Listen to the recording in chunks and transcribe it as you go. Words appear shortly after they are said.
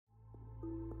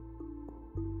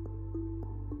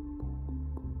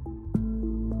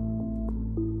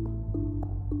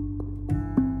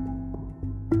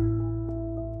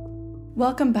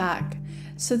Welcome back.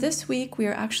 So this week we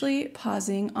are actually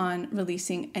pausing on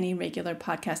releasing any regular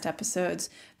podcast episodes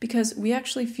because we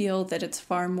actually feel that it's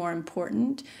far more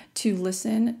important to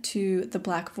listen to the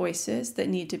Black voices that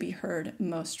need to be heard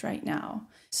most right now.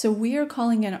 So we are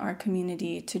calling in our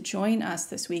community to join us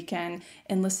this weekend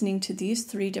in listening to these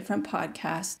 3 different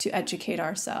podcasts to educate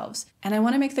ourselves. And I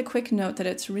want to make the quick note that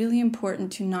it's really important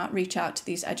to not reach out to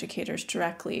these educators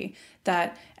directly,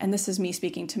 and this is me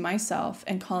speaking to myself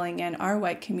and calling in our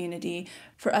white community,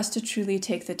 for us to truly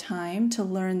take the time to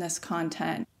learn this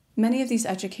content. Many of these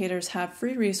educators have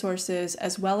free resources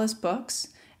as well as books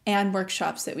and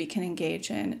workshops that we can engage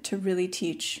in to really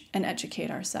teach and educate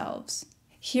ourselves.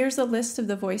 Here's a list of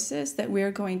the voices that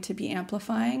we're going to be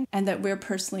amplifying and that we're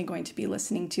personally going to be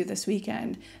listening to this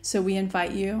weekend. So we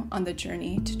invite you on the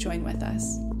journey to join with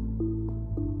us.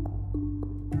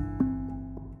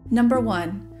 Number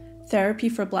 1, Therapy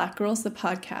for Black Girls, the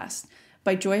podcast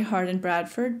by Joy Harden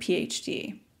Bradford,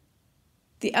 PhD.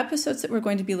 The episodes that we're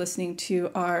going to be listening to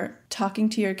are Talking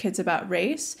to Your Kids About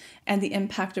Race and the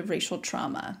Impact of Racial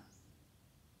Trauma.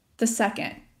 The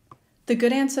second, The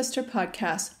Good Ancestor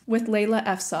Podcast with Layla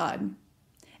F. Saad.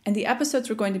 And the episodes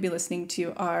we're going to be listening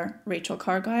to are Rachel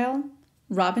Cargile,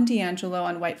 Robin DiAngelo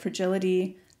on white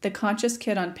fragility, The Conscious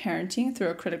Kid on parenting through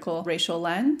a critical racial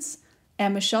lens,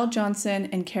 and Michelle Johnson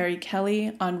and Carrie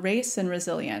Kelly on race and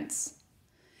resilience.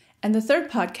 And the third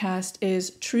podcast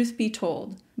is Truth Be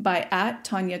Told by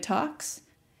 @Tanya Talks.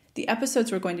 The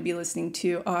episodes we're going to be listening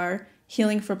to are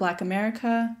Healing for Black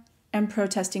America and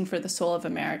Protesting for the Soul of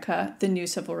America, the New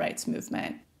Civil Rights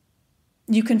Movement.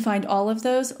 You can find all of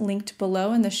those linked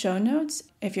below in the show notes.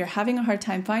 If you're having a hard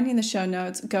time finding the show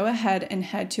notes, go ahead and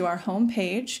head to our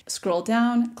homepage, scroll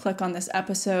down, click on this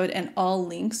episode, and all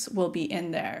links will be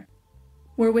in there.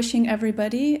 We're wishing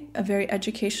everybody a very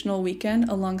educational weekend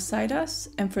alongside us,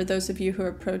 and for those of you who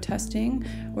are protesting,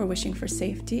 we're wishing for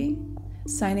safety.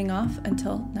 Signing off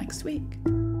until next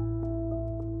week.